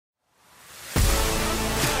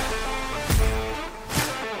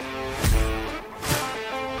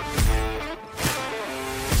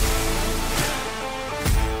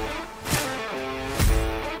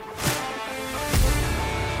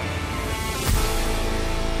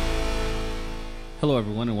Hello,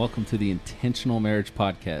 everyone, and welcome to the Intentional Marriage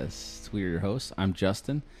Podcast. We are your hosts. I'm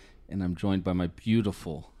Justin, and I'm joined by my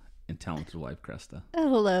beautiful and talented wife, Cresta. Oh,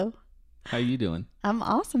 hello. How are you doing? I'm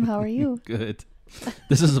awesome. How are you? Good.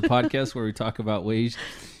 This is a podcast where we talk about ways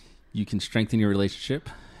you can strengthen your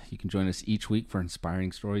relationship. You can join us each week for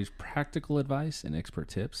inspiring stories, practical advice, and expert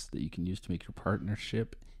tips that you can use to make your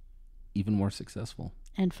partnership even more successful.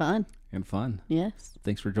 And fun. And fun. Yes.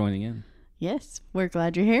 Thanks for joining in. Yes. We're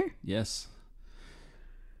glad you're here. Yes.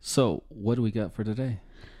 So, what do we got for today?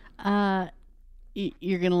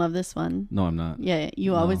 You're going to love this one. No, I'm not. Yeah,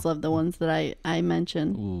 you always love the ones that I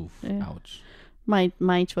mention. Oof, Yeah. ouch.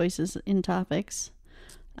 My choices in topics.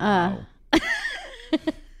 Wow.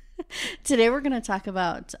 Today we're going to talk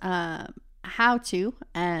about how to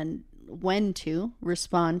and when to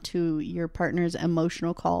respond to your partner's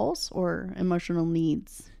emotional calls or emotional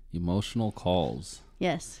needs. Emotional calls.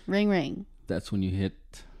 Yes. Ring, ring. That's when you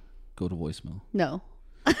hit go to voicemail. No.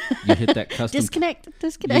 You hit that custom Disconnect.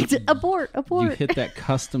 Abort. You hit that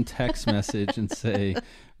custom text message and say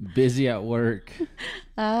busy at work.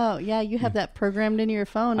 Oh, yeah, you have that programmed into your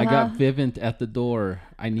phone. I got Vivint at the door.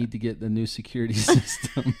 I need to get the new security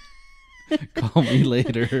system. Call me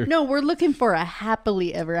later. No, we're looking for a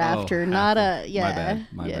happily ever after, not a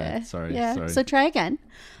My bad. Sorry. So try again.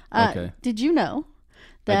 Okay. Did you know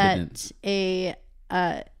that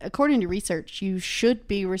according to research, you should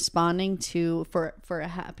be responding to for a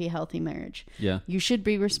happy, healthy marriage. Yeah. You should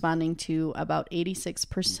be responding to about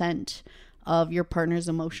 86% of your partner's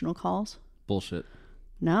emotional calls. Bullshit.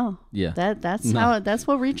 No. Yeah. That's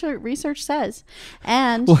what research says.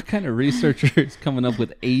 And What kind of researcher is coming up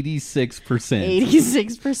with 86%?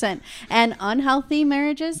 86%. And unhealthy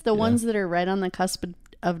marriages, the ones that are right on the cusp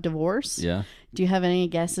of divorce. Yeah. Do you have any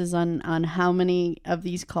guesses on how many of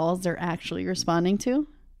these calls they're actually responding to?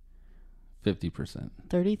 50%.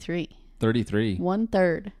 33. 33.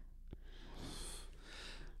 1/3.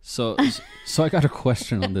 So I got a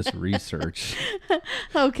question on this research.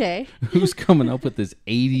 Okay. Who's coming up with this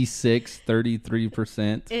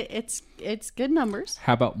 33%? It's good numbers.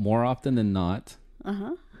 How about more often than not?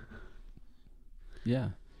 Uh-huh.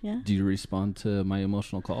 Yeah. Yeah. Do you respond to my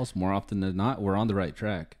emotional calls more often than not? We're on the right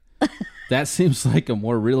track. That seems like a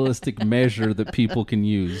more realistic measure that people can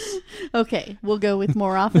use. Okay, we'll go with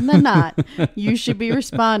more often than not. You should be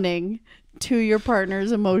responding to your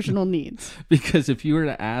partner's emotional needs. Because if you were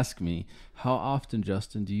to ask me, how often,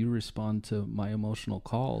 Justin, do you respond to my emotional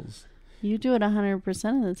calls? You do it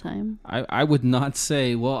 100% of the time. I would not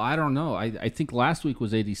say, well, I don't know. I think last week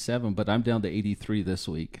was 87, but I'm down to 83 this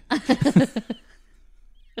week.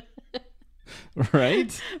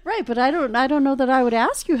 Right? Right, but I don't know that I would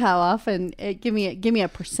ask you how often. Give me a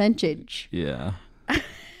percentage. Yeah.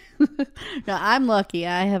 No, I'm lucky.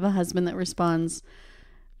 I have a husband that responds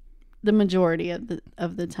the majority of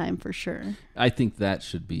the time for sure. I think that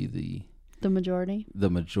should be The majority? the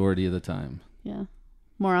majority of the time. Yeah.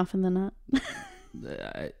 More often than not.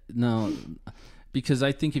 No, because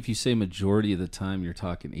I think if you say majority of the time, you're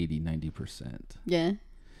talking 80-90%. Yeah. And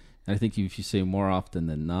I think if you say more often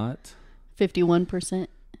than not, 51%.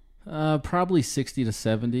 probably 60 to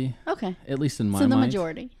 70. Okay. At least in my So the mind.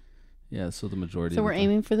 majority. Yeah, so the majority. So of we're the time.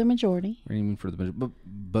 aiming for the majority. We're aiming for the majority.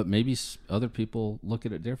 But maybe other people look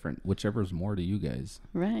at it different. Whichever is more to you guys.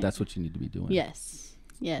 Right. That's what you need to be doing. Yes.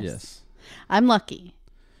 Yes. I'm lucky.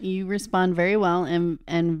 You respond very well and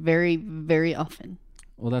very, very often.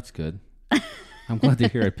 Well, that's good. I'm glad to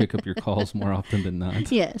hear I pick up your calls more often than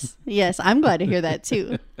not. Yes. Yes. I'm glad to hear that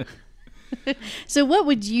too. So what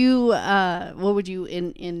would you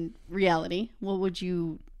in reality, what would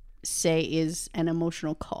you say is an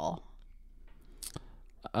emotional call?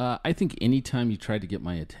 I think anytime you try to get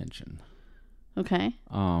my attention, Okay.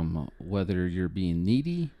 whether you're being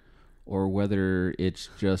needy or whether it's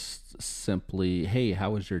just simply, hey,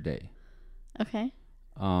 how was your day? Okay.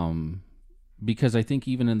 Because I think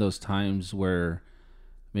even in those times where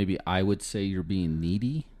maybe I would say you're being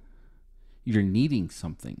needy, you're needing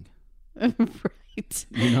something. Right.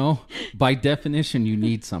 You know, by definition, you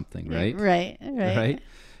need something, right? Right.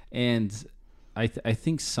 And I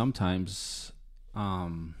think sometimes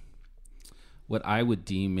what I would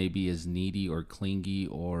deem maybe as needy or clingy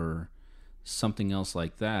or something else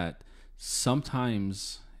like that,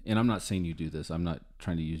 sometimes, and I'm not saying you do this, I'm not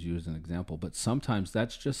trying to use you as an example, but sometimes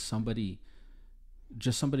that's just somebody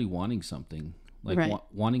wanting something, like Right.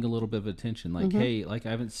 wanting a little bit of attention, like, hey, like I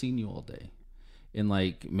haven't seen you all day. And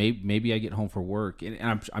like maybe I get home from work, and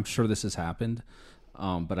I'm sure this has happened,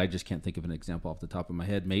 but I just can't think of an example off the top of my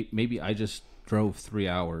head. Maybe I just drove 3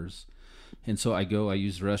 hours, and so I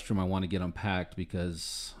use the restroom. I want to get unpacked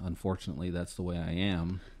because unfortunately that's the way I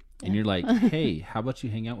am. and you're like, hey, how about you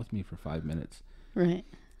hang out with me for 5 minutes? Right.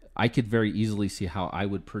 I could very easily see how I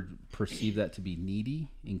would perceive that to be needy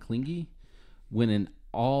and clingy, when in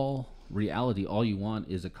all reality, all you want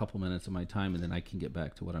is a couple minutes of my time, and then I can get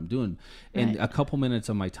back to what I'm doing. And a couple minutes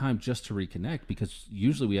of my time just to reconnect, because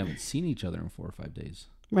usually we haven't seen each other in 4 or 5 days.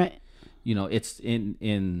 Right. You know, it's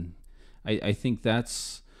I think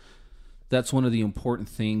that's one of the important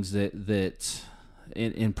things that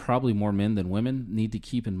and probably more men than women need to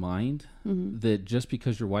keep in mind, that just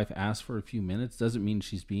because your wife asks for a few minutes doesn't mean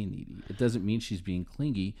she's being needy. It doesn't mean she's being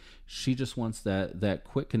clingy. She just wants that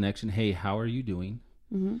quick connection. Hey, how are you doing?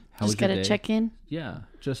 How Just got to check in. Yeah,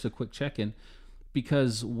 just a quick check-in.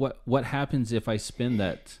 Because what happens if I spend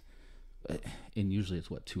that, and usually it's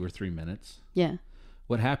 2 or 3 minutes. Yeah.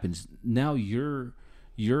 What happens now? Your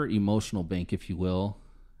emotional bank, if you will,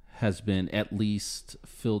 has been at least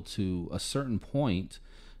filled to a certain point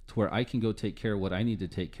to where I can go take care of what I need to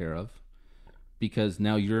take care of, because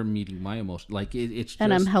now you're meeting my emotion. Like it's just,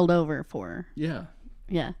 and I'm held over for. Yeah.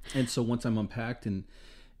 Yeah. And so once I'm unpacked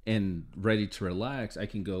and ready to relax, I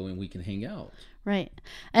can go and we can hang out. Right.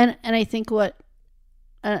 And I think what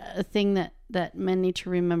a thing that men need to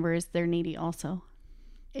remember is they're needy also.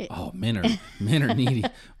 Men are needy,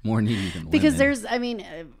 more needy than women. Because there's,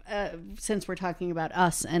 since we're talking about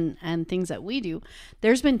us and things that we do,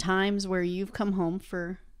 there's been times where you've come home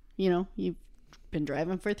for, you've been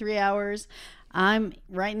driving for 3 hours. I'm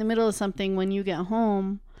right in the middle of something when you get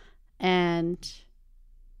home, and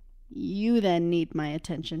you then need my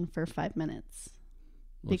attention for 5 minutes.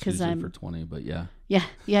 Well, because I'm for 20, but yeah.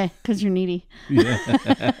 Yeah, because you're needy. Yeah.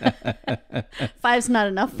 5's not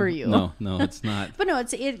enough for you. No, it's not. But no,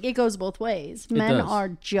 it goes both ways. Men are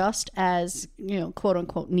just as, quote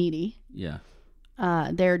unquote needy. Yeah.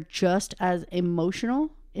 They're just as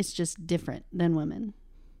emotional. It's just different than women.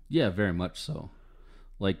 Yeah, very much so.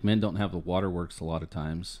 Like, men don't have the waterworks a lot of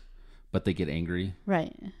times, but they get angry.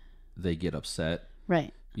 Right. They get upset.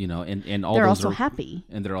 Right. And all they're those also are happy.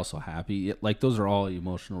 And they're also happy. Like, those are all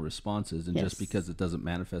emotional responses. And Yes. just because it doesn't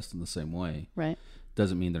manifest in the same way, right,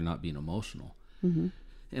 doesn't mean they're not being emotional. Mm-hmm.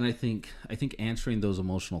 And I think answering those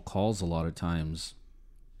emotional calls a lot of times,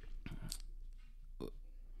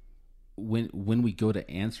 when we go to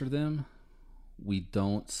answer them, we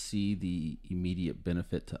don't see the immediate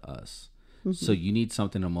benefit to us. Mm-hmm. So you need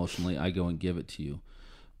something emotionally, I go and give it to you.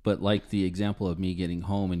 But like the example of me getting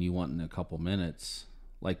home and you wanting a couple minutes,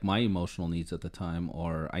 like, my emotional needs at the time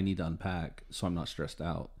are I need to unpack so I'm not stressed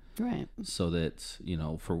out. Right. So that,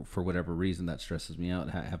 for whatever reason that stresses me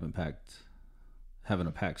out, having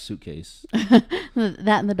a packed suitcase. That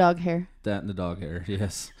and the dog hair.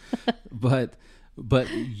 Yes. but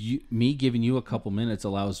me giving you a couple minutes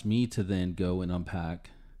allows me to then go and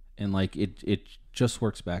unpack, and like it just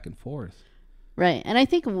works back and forth. Right. And I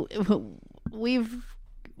think we've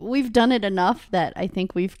done it enough that I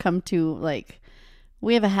think we've come to, like,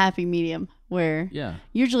 we have a happy medium where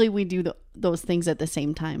usually we do those things at the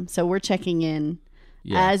same time. So we're checking in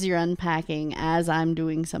as you're unpacking, as I'm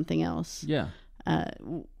doing something else. Yeah.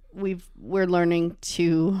 We're learning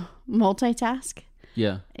to multitask.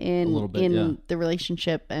 Yeah. In a little bit, the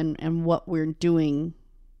relationship and what we're doing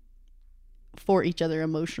for each other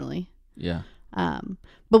emotionally. Yeah.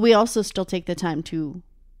 But we also still take the time to,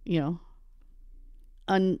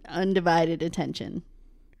 undivided attention.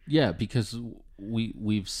 Yeah, because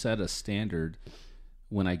we've set a standard.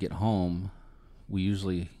 When I get home, we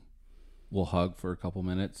usually will hug for a couple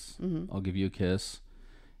minutes. Mm-hmm. I'll give you a kiss,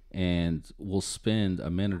 and we'll spend a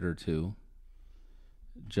minute or two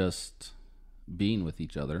just being with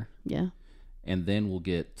each other. Yeah. And then we'll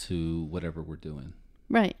get to whatever we're doing.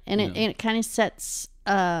 Right. And it kind of sets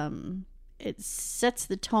the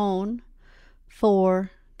tone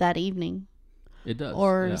for that evening. It does.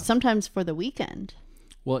 Or sometimes for the weekend.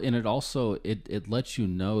 Well, and it also it lets you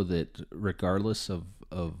know that regardless of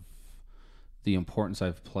the importance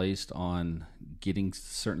I've placed on getting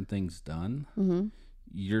certain things done, mm-hmm.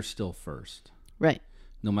 you're still first. Right.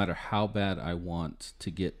 No matter how bad I want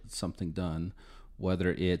to get something done,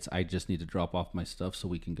 whether it's I just need to drop off my stuff so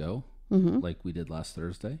we can go, mm-hmm. like we did last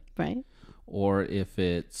Thursday. Right. Or if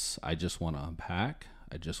it's I just want to unpack,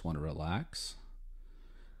 I just want to relax.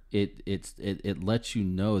 It lets you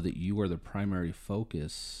know that you are the primary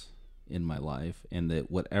focus in my life, and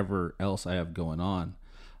that whatever else I have going on,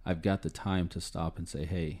 I've got the time to stop and say,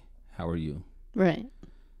 hey, how are you? Right.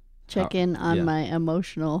 Check in on my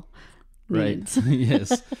emotional needs.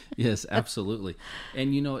 Right. Yes, absolutely.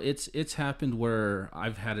 And it's happened where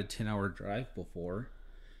I've had a 10-hour drive before,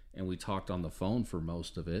 and we talked on the phone for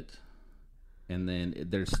most of it, and then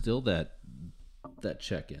there's still that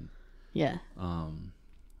check-in. Yeah.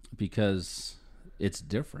 because it's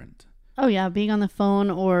different. Oh yeah, being on the phone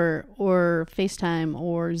or FaceTime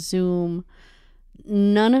or Zoom,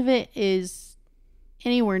 none of it is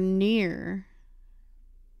anywhere near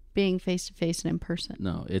being face to face and in person.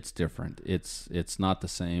 No, it's different. It's not the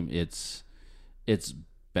same. It's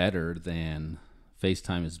better than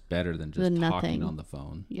FaceTime is better than just talking on the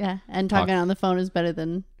phone. Yeah, and talking on the phone is better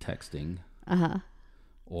than texting.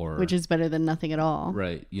 Or which is better than nothing at all.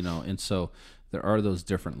 Right, and so there are those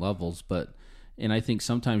different levels, and I think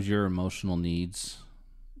sometimes your emotional needs,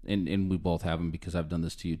 and we both have them because I've done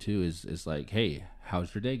this to you too, is like, hey,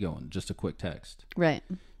 how's your day going? Just a quick text. Right.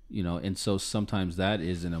 And so sometimes that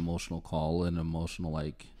is an emotional call, an emotional,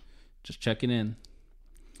 like, just checking in.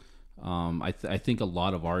 I think a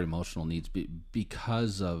lot of our emotional needs,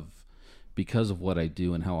 because of what I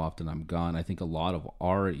do and how often I'm gone, I think a lot of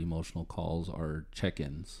our emotional calls are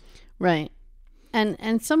check-ins. Right.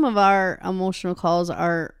 And some of our emotional calls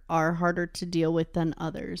are harder to deal with than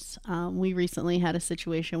others. We recently had a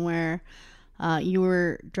situation where you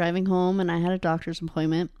were driving home and I had a doctor's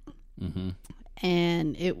appointment. Mm-hmm.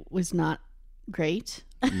 And it was not great.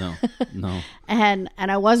 No. and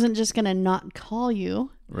I wasn't just going to not call you.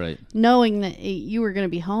 Right. Knowing that you were going to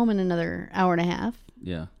be home in another hour and a half.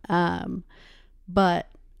 Yeah. But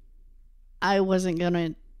I wasn't going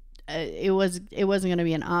to, it wasn't going to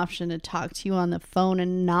be an option to talk to you on the phone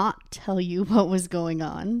and not tell you what was going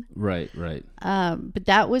on. Right. But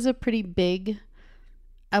that was a pretty big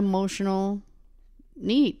emotional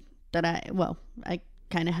need that I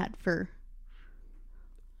kind of had for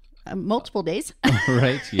multiple days.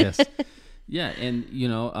 Right. Yes. Yeah. And,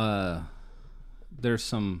 there's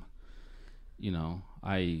some,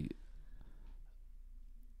 I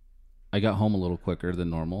got home a little quicker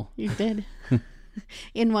than normal. You did.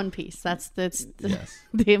 In one piece. That's yes.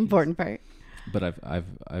 the important part. But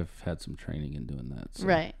I've had some training in doing that. So.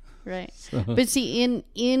 Right. So. But see,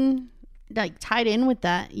 in like tied in with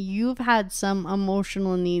that, you've had some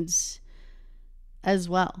emotional needs as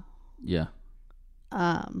well. Yeah.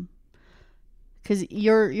 Because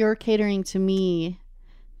you're catering to me,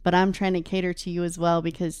 but I'm trying to cater to you as well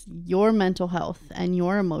because your mental health and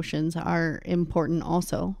your emotions are important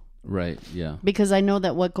also. Right. Yeah. Because I know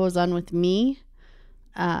that what goes on with me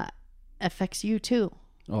affects you too.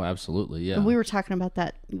 Oh, absolutely. Yeah. And we were talking about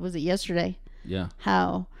that. Was it yesterday? Yeah.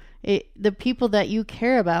 How the people that you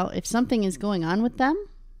care about, if something is going on with them,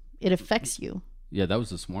 it affects you. Yeah, that was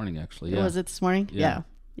this morning actually. Yeah. Was it this morning? Yeah.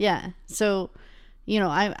 So,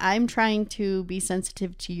 I'm trying to be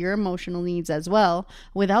sensitive to your emotional needs as well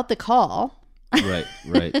without the call. Right.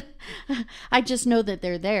 I just know that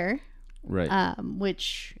they're there. Right.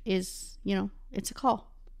 Which is, it's a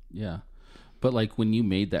call. Yeah. But like when you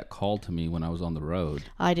made that call to me when I was on the road.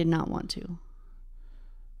 I did not want to.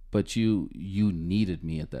 But you needed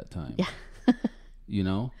me at that time.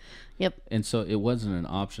 Yeah. Yep. And so it wasn't an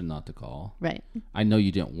option not to call. Right. I know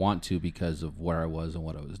you didn't want to because of where I was and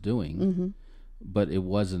what I was doing. Mm-hmm. But it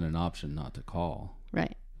wasn't an option not to call.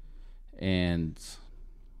 Right. And,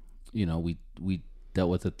 we dealt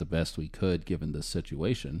with it the best we could given the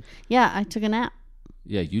situation. Yeah, I took a nap.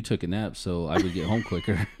 Yeah, you took a nap so I would get home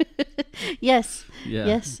quicker. Yes. Yeah.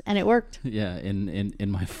 Yes, and it worked. Yeah,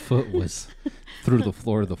 and my foot was through the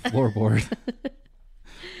floor of the floorboard.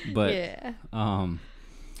 But yeah.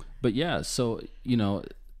 But yeah, so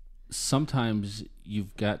sometimes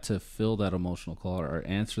you've got to fill that emotional call or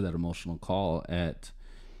answer that emotional call at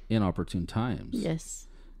inopportune times. Yes.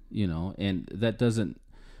 And that doesn't,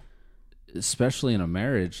 especially in a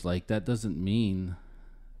marriage, like that doesn't mean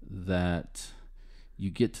that you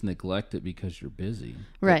get to neglect it because you're busy.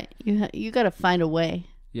 Right. You got to find a way.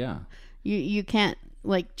 Yeah. You can't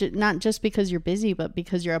not just because you're busy, but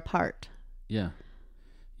because you're apart. Yeah.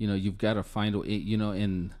 You've got to find a way,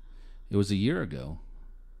 and it was a year ago,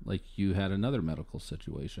 like you had another medical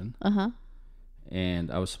situation. Uh-huh. And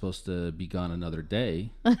I was supposed to be gone another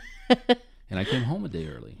day. And I came home a day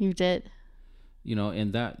early. You did.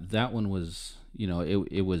 And that one was,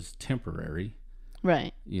 it was temporary.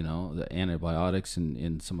 Right. The antibiotics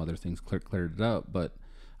and some other things cleared it up. But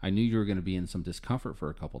I knew you were going to be in some discomfort for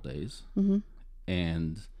a couple days. Mm-hmm.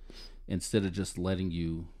 And instead of just letting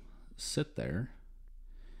you sit there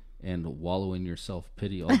and wallow in your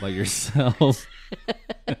self-pity all by yourself.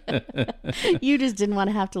 You just didn't want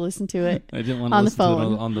to have to listen to it. I didn't want to listen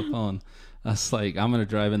to it on the phone. I was like, I'm going to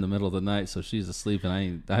drive in the middle of the night so she's asleep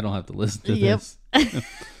and I don't have to listen to this.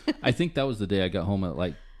 I think that was the day I got home at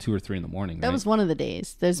like 2 or 3 in the morning. That was one of the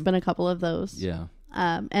days. There's been a couple of those. Yeah.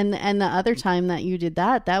 And the other time that you did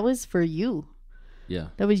that was for you. Yeah.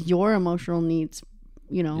 That was your emotional needs,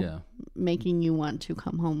 making you want to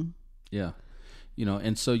come home. Yeah.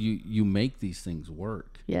 And so you make these things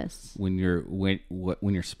work. Yes. When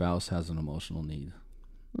your spouse has an emotional need.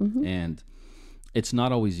 And it's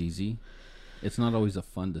not always easy. It's not always a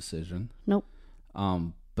fun decision. Nope.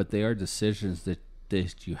 But they are decisions that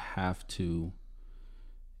you have to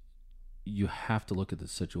look at the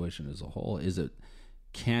situation as a whole.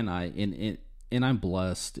 And I'm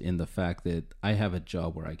blessed in the fact that I have a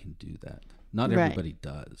job where I can do that. Not everybody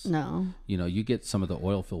does. No. You get some of the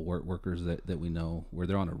oil field workers that we know where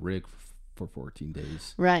they're on a rig for 14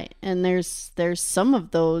 days. Right. And there's some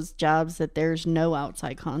of those jobs that there's no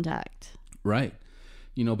outside contact. Right.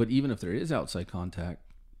 But even if there is outside contact,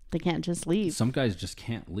 they can't just leave. Some guys just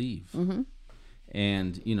can't leave.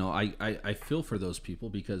 And, I feel for those people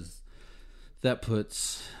because that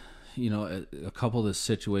puts, a couple of the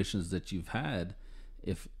situations that you've had,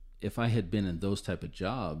 if I had been in those type of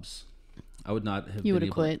jobs, I would not have. You would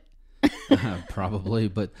have quit. Probably,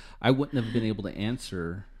 but I wouldn't have been able to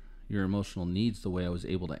answer your emotional needs the way I was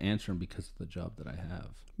able to answer them because of the job that I have.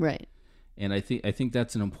 Right. And I think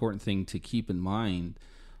that's an important thing to keep in mind,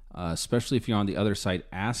 especially if you're on the other side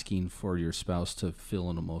asking for your spouse to fill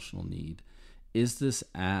an emotional need. Is this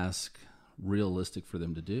ask realistic for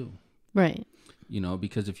them to do? Right.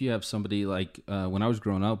 Because if you have somebody like when I was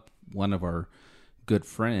growing up, one of our good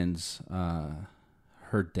friends,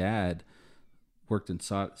 her dad worked in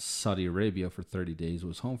Saudi Arabia for 30 days,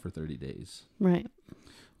 was home for 30 days. Right.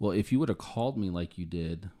 Well, if you would have called me like you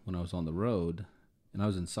did when I was on the road and I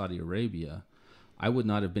was in Saudi Arabia, I would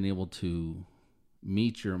not have been able to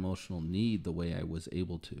meet your emotional need the way I was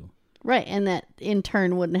able to. Right. And that in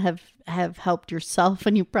turn wouldn't have helped yourself,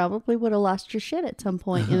 and you probably would have lost your shit at some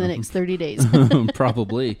point in the next 30 days.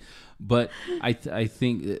 Probably. But I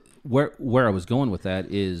think where I was going with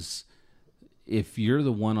that is if you're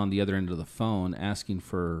the one on the other end of the phone asking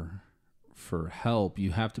for help,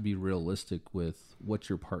 you have to be realistic with what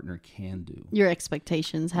your partner can do. Your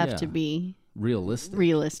expectations have to be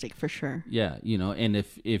realistic for sure. Yeah. And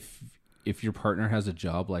if your partner has a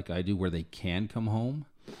job like I do where they can come home,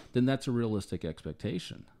 then that's a realistic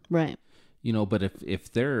expectation. Right. But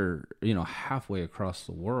if they're, halfway across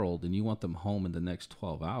the world and you want them home in the next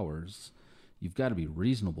 12 hours, you've got to be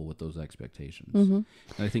reasonable with those expectations. And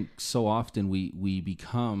I think so often we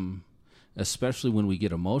become, especially when we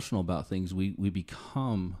get emotional about things, we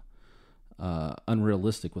become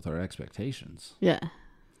unrealistic with our expectations. Yeah.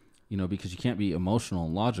 Because you can't be emotional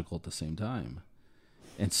and logical at the same time.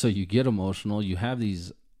 And so you get emotional, you have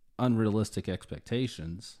these unrealistic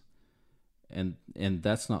expectations, and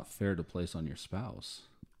that's not fair to place on your spouse.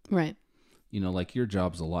 Right. Like your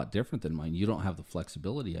job's a lot different than mine. You don't have the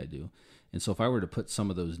flexibility I do. And so if I were to put some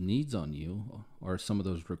of those needs on you or some of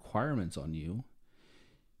those requirements on you,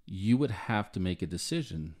 you would have to make a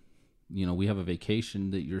decision. We have a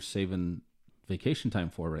vacation that you're saving vacation time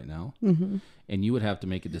for right now. And you would have to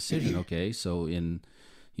make a decision. Okay, so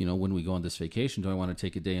when we go on this vacation, do I want to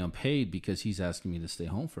take a day unpaid because he's asking me to stay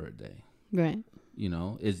home for a day? Right.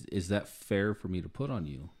 Is that fair for me to put on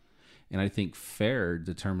you? And I think fair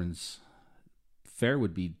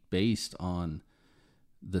would be based on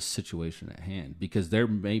the situation at hand, because there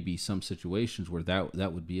may be some situations where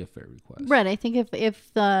that would be a fair request. Right. I think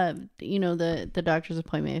if the doctor's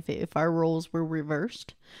appointment, if our roles were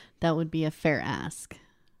reversed, that would be a fair ask.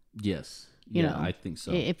 Yes. I think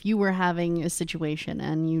so. If you were having a situation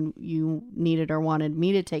and you needed or wanted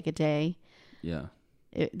me to take a day, yeah,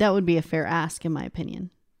 that would be a fair ask, in my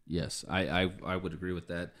opinion. Yes, I would agree with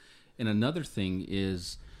that. And another thing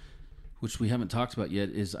is, which we haven't talked about yet,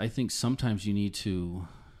 is I think sometimes you need to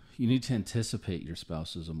anticipate your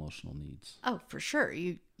spouse's emotional needs. Oh, for sure.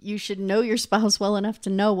 You should know your spouse well enough to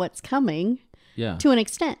know what's coming. Yeah. To an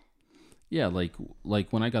extent. Yeah, like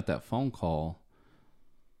when I got that phone call,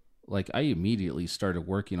 like I immediately started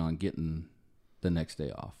working on getting the next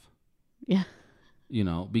day off. Yeah.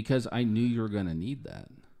 Because I knew you were going to need that.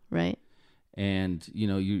 Right. And,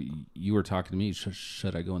 you were talking to me,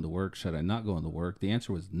 should I go into work? Should I not go into work? The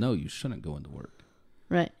answer was no, you shouldn't go into work.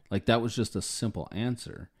 Right. Like that was just a simple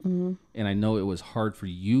answer. And I know it was hard for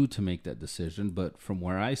you to make that decision, but from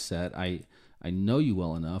where I sat, I know you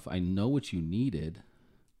well enough. I know what you needed.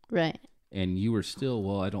 Right. And you were still,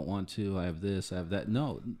 well, I don't want to, I have this, I have that.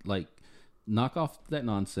 No, like knock off that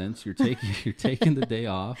nonsense. You're taking the day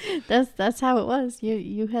off. That's how it was.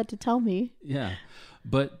 You had to tell me. Yeah.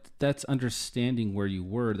 But that's understanding where you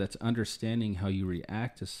were. That's understanding how you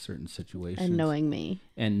react to certain situations. And knowing me.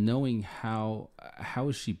 And knowing how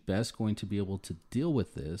is she best going to be able to deal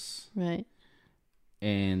with this. Right.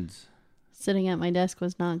 And Sitting at my desk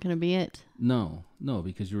was not going to be it. No,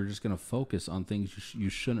 because you were just going to focus on things you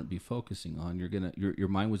shouldn't be focusing on. Your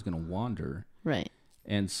mind was going to wander. Right.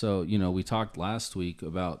 And so, we talked last week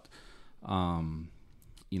about,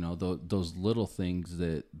 those little things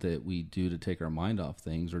that we do to take our mind off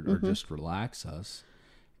things or just relax us.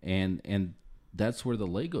 And that's where the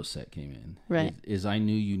Lego set came in. Right. Is I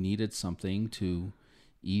knew you needed something to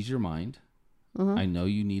ease your mind. I know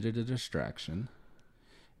you needed a distraction.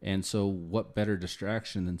 And so what better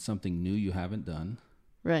distraction than something new you haven't done?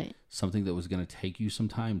 Right. Something that was going to take you some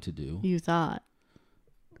time to do. You thought.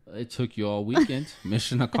 It took you all weekend.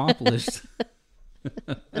 Mission accomplished.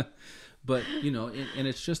 But, and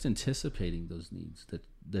it's just anticipating those needs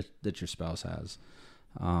that your spouse has.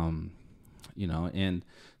 And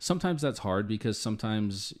sometimes that's hard because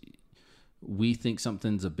sometimes we think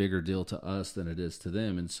something's a bigger deal to us than it is to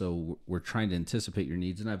them. And so we're trying to anticipate your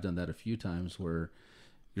needs. And I've done that a few times where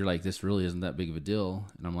you're like, this really isn't that big of a deal.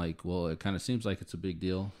 And I'm like, well, it kind of seems like it's a big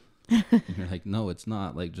deal. And you're like, no, it's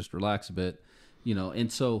not. Like, just relax a bit, And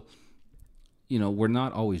so, we're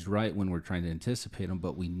not always right when we're trying to anticipate them,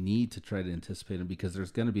 but we need to try to anticipate them because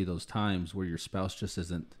there's going to be those times where your spouse just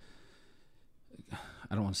isn't,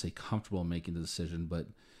 I don't want to say comfortable making the decision, but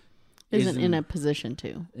isn't in a position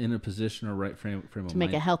in a position or right frame of mind to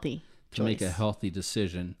make a healthy to make a healthy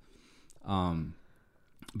decision.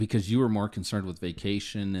 Because you were more concerned with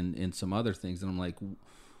vacation and some other things. And I'm like,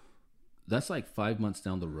 that's like 5 months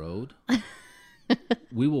down the road.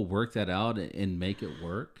 We will work that out and make it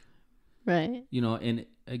work. Right. And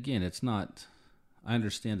again, it's not, I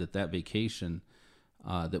understand that vacation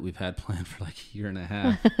that we've had planned for like a year and a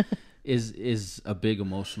half is a big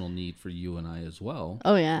emotional need for you and I as well.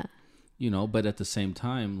 Oh, yeah. But at the same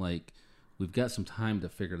time, like, we've got some time to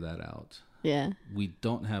figure that out. Yeah. We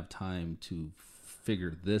don't have time to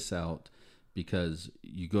figure this out because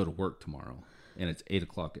you go to work tomorrow and it's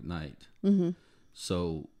 8:00 at night. Mm-hmm.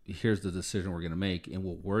 So here's the decision we're going to make, and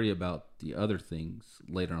we'll worry about the other things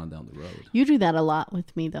later on down the road. You do that a lot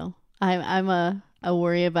with me, though. I'm a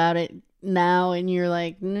worry about it now, and you're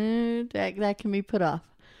like, no, that can be put off.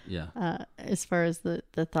 Yeah. As far as the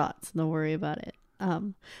thoughts and the worry about it.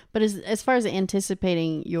 But as far as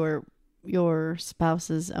anticipating your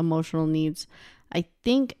spouse's emotional needs, I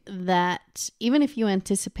think that even if you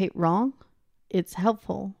anticipate wrong, it's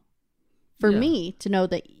helpful for me to know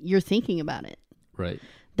that you're thinking about it. Right.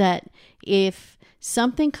 That if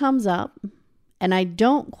something comes up and I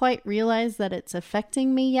don't quite realize that it's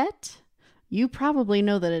affecting me yet, you probably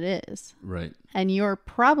know that it is. Right. And you're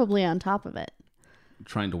probably on top of it.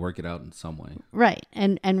 Trying to work it out in some way. Right.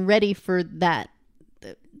 And ready for that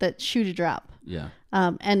shoe to drop. Yeah.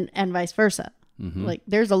 And vice versa. Mm-hmm. Like,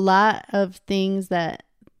 there's a lot of things that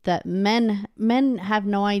men have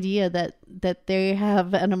no idea that they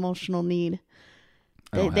have an emotional need.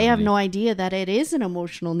 They have no idea that it is an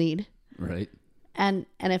emotional need. Right. And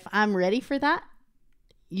if I'm ready for that,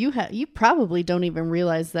 you probably don't even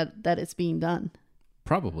realize that it's being done.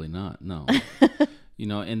 Probably not. No.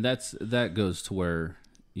 And that goes to where,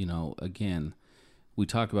 again, we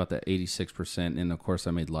talk about that 86%, and of course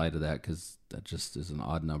I made light of that because that just is an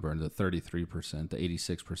odd number. And the 33%, the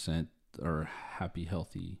 86% are happy,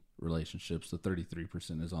 healthy relationships. The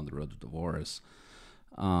 33% is on the road to divorce.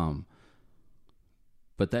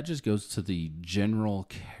 But that just goes to the general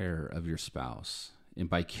care of your spouse. And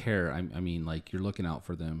by care, I mean, like, you're looking out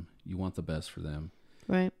for them. You want the best for them.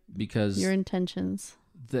 Right. Because your intentions.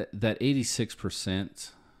 That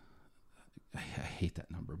 86%, I hate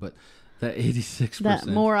that number, but that 86%. That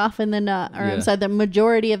more often than not, or I'm sorry, the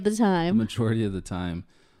majority of the time. The majority of the time.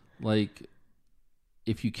 Like,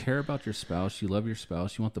 if you care about your spouse, you love your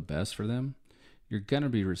spouse, you want the best for them, you're going to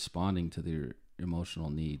be responding to their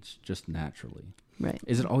emotional needs just naturally. Right.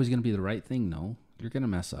 Is it always going to be the right thing? No. You're going to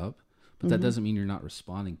mess up. But that doesn't mean you're not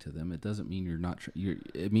responding to them. It doesn't mean you're not.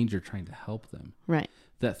 It means you're trying to help them. Right.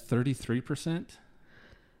 That 33%,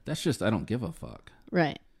 that's just, I don't give a fuck.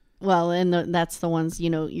 Right. Well, and that's the ones,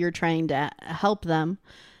 you're trying to help them.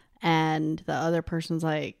 And the other person's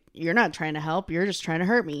like, you're not trying to help. You're just trying to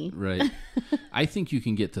hurt me. Right. I think you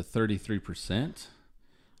can get to 33%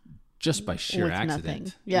 just by sheer with accident.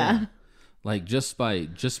 Nothing. Yeah. Like just by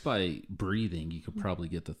breathing, you could probably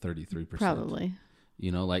get to 33%. Probably.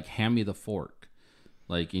 Like, hand me the fork,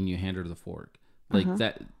 like, and you hand her the fork, like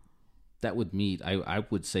that would meet. I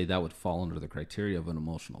would say that would fall under the criteria of an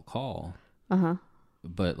emotional call.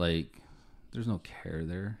 But like, there's no care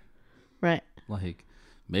there. Right. Like,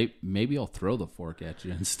 maybe I'll throw the fork at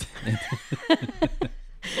you instead.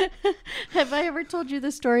 Have I ever told you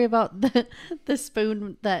the story about the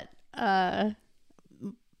spoon that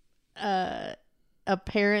a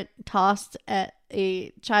parent tossed at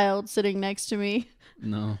a child sitting next to me?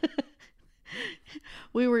 No.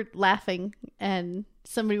 We were laughing and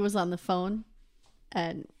somebody was on the phone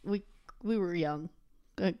and we were young.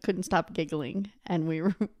 Couldn't stop giggling and we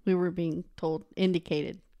were being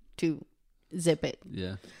indicated to zip it.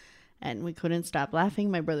 Yeah. And we couldn't stop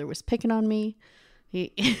laughing. My brother was picking on me.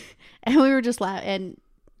 And we were just laughing and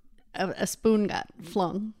a spoon got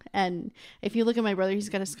flung. And if you look at my brother, he's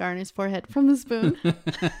got a scar on his forehead from the spoon.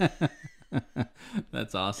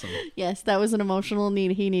 That's awesome. Yes, that was an emotional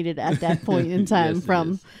need he needed at that point in time Yes,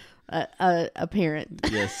 from a parent.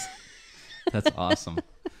 Yes. That's awesome.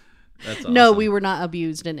 That's awesome. No, we were not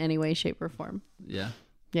abused in any way, shape, or form. Yeah.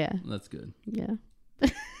 Yeah. That's good. Yeah.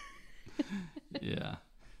 Yeah.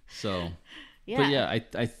 So, Yeah. but yeah,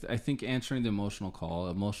 I think answering the emotional call,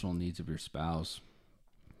 emotional needs of your spouse,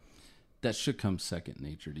 that should come second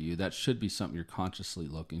nature to you. That should be something you're consciously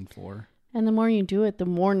looking for. And the more you do it, the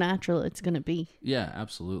more natural it's going to be. Yeah,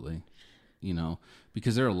 absolutely. You know,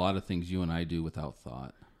 because there are a lot of things you and I do without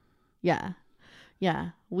thought. Yeah.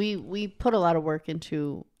 Yeah. We put a lot of work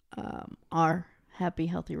into our happy,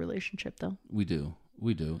 healthy relationship, though. We do.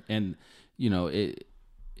 And, you know,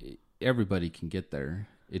 everybody can get there.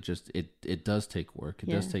 It just, it does take work. It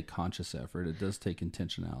does take conscious effort. It does take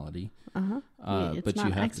intentionality. It's but not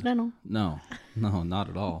you have accidental. No, not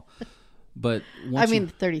at all. But once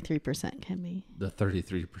 33% can be. The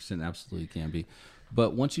 33% absolutely can be.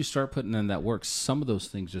 But once you start putting in that work, some of those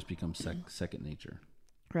things just become second nature.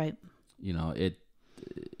 Right. You know, it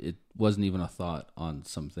wasn't even a thought on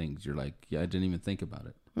some things. You're like, yeah, I didn't even think about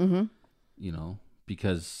it. Mm-hmm. You know,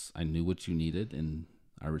 because I knew what you needed and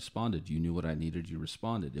I responded. You knew what I needed, you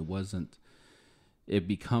responded. It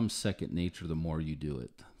becomes second nature the more you do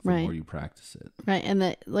it, the more you practice it. Right. And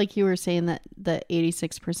that, like you were saying, that the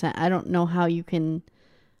 86%, I don't know how you can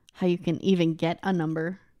even get a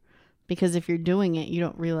number, because if you're doing it, you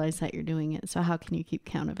don't realize that you're doing it. So how can you keep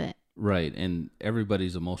count of it? Right. And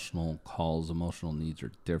everybody's emotional needs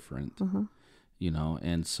are different, you know,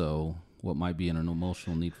 and so what might be an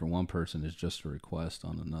emotional need for one person is just a request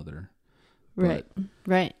on another. Right.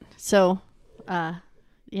 Right. So,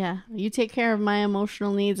 yeah, you take care of my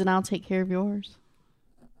emotional needs and I'll take care of yours.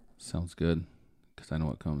 Sounds good. Because I know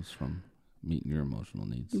what comes from meeting your emotional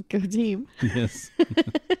needs. Go team. Yes.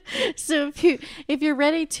 So if you're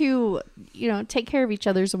ready to, take care of each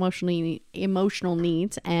other's emotional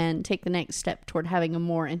needs and take the next step toward having a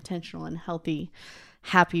more intentional and healthy,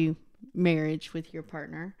 happy marriage with your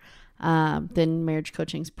partner, then marriage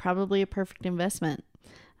coaching is probably a perfect investment.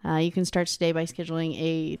 You can start today by scheduling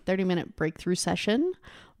a 30-minute breakthrough session,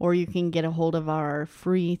 or you can get a hold of our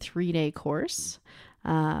free 3-day course.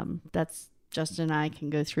 That's Justin and I can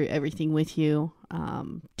go through everything with you,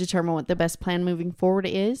 determine what the best plan moving forward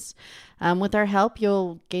is. With our help,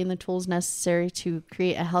 you'll gain the tools necessary to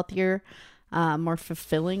create a healthier, more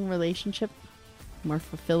fulfilling relationship, more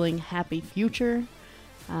fulfilling, happy future.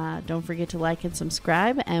 Don't forget to like and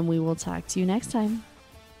subscribe, and we will talk to you next time.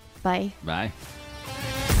 Bye. Bye.